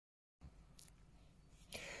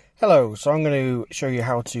Hello, so I'm going to show you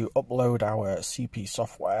how to upload our CP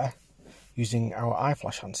software using our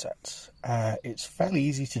iFlash handsets. It's fairly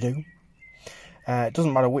easy to do. It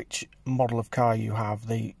doesn't matter which model of car you have,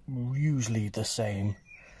 they're usually the same.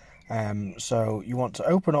 So you want to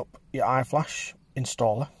open up your iFlash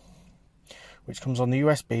installer, which comes on the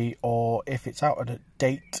USB, or if it's out of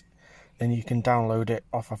date, then you can download it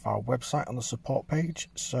off of our website on the support page.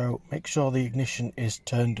 So make sure the ignition is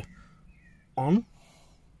turned on.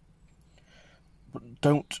 But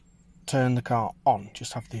don't turn the car on,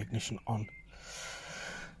 just have the ignition on.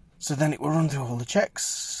 So then it will run through all the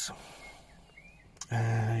checks.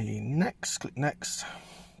 Next, click next.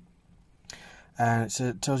 And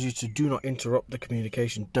it tells you to do not interrupt the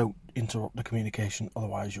communication. Don't interrupt the communication,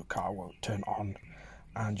 otherwise your car won't turn on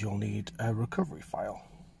and you'll need a recovery file.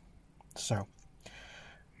 So,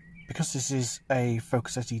 because this is a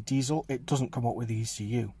Focus SE diesel, it doesn't come up with the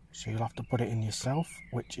ECU. So you'll have to put it in yourself,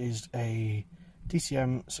 which is a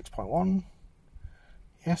DCM 6.1.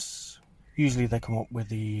 Yes, usually they come up with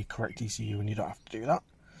the correct ECU and you don't have to do that.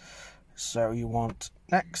 So you want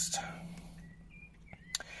next.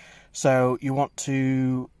 So you want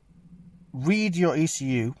to read your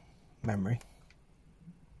ECU memory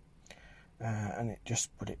and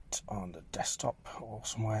just put it on the desktop or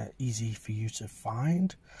somewhere easy for you to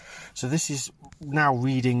find. So this is now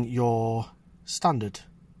reading your standard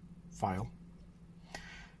file,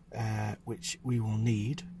 which we will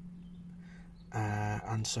need,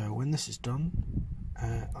 and so when this is done,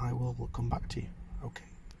 I will come back to you.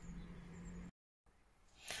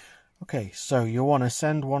 Okay, so you want to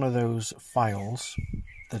send one of those files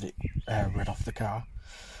that it read off the car,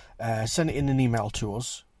 send it in an email to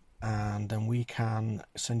us, and then we can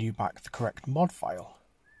send you back the correct mod file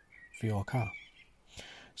for your car.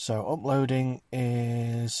 So uploading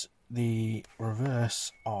is the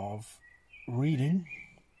reverse of reading.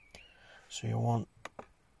 So you want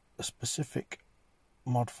a specific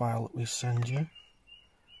mod file that we send you.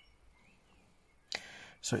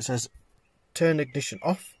 So it says turn ignition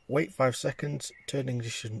off, wait 5 seconds, turn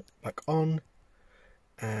ignition back on,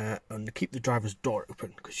 and keep the driver's door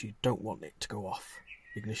open because you don't want it to go off,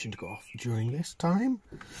 ignition to go off during this time.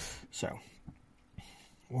 So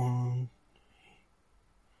 1,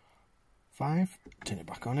 5, turn it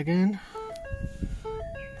back on again.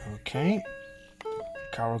 Okay,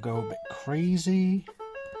 car will go a bit crazy.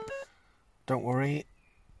 Don't worry,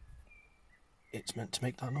 it's meant to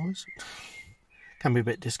make that noise. Can be a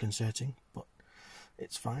bit disconcerting, but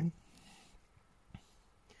it's fine.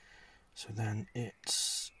 So then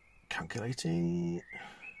it's calculating.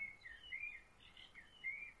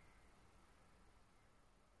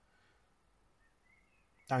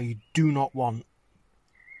 Now you do not want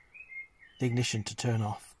the ignition to turn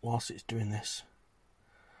off whilst it's doing this.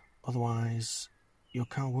 Otherwise, your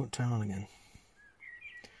car won't turn on again.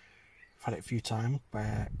 I've had it a few times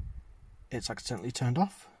where it's accidentally turned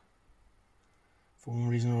off for one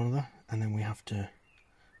reason or another, and then we have to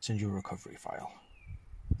send you a recovery file.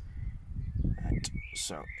 Right,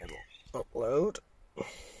 so it'll upload.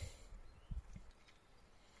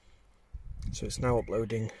 So it's now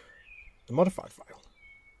uploading the modified file.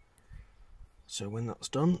 So when that's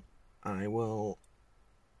done, I will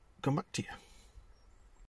come back to you.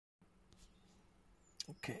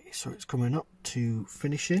 Okay, so it's coming up to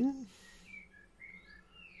finishing.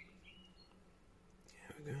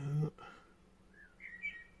 Here we go.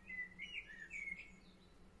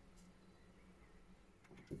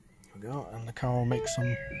 There we go, and the car will make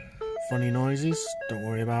some funny noises. Don't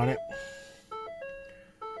worry about it.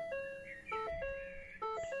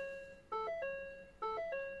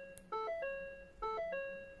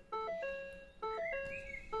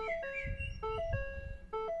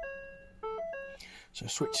 So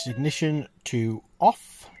switch ignition to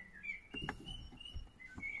off.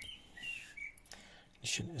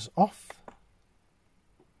 Ignition is off.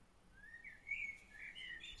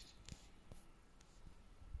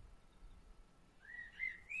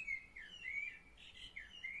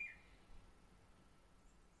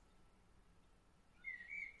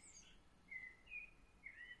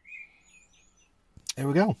 There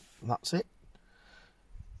we go. That's it.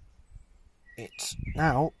 It's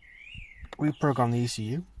now reprogram the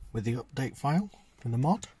ECU with the update file from the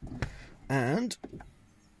mod, and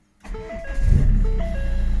there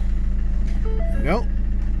we go,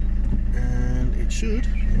 and it should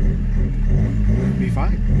be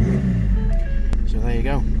fine. So there you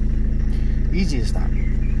go, easy as that.